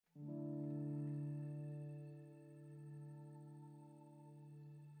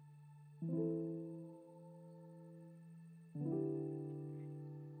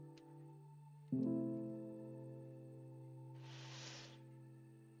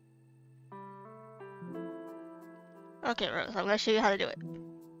Okay, Rose, I'm gonna show you how to do it.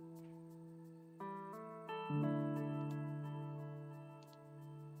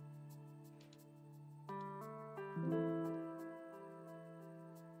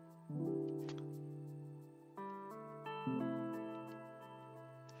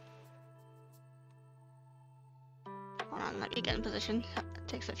 Hold on, let me get in position. It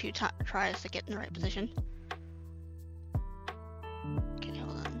takes a few tries to get in the right position. Okay,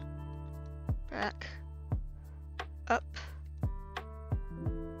 hold on. Back. Up.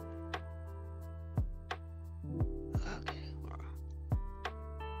 Okay.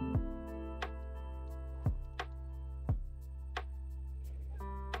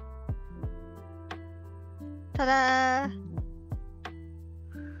 Ta-da!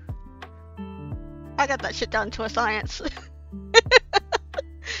 I got that shit down to a science.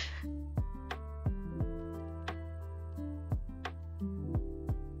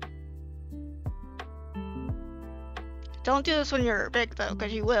 Don't do this when you're big though,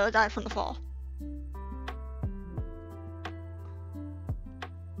 because you will die from the fall.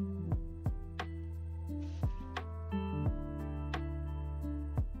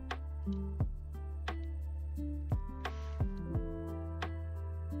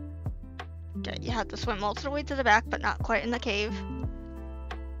 Okay, you have to swim most of the way to the back, but not quite in the cave.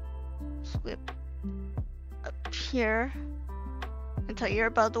 Swim up here until you're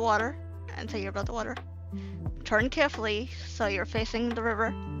above the water. Turn carefully so you're facing the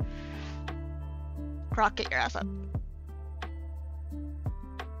river. Croc, get your ass up.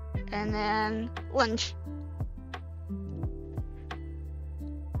 And then lunge.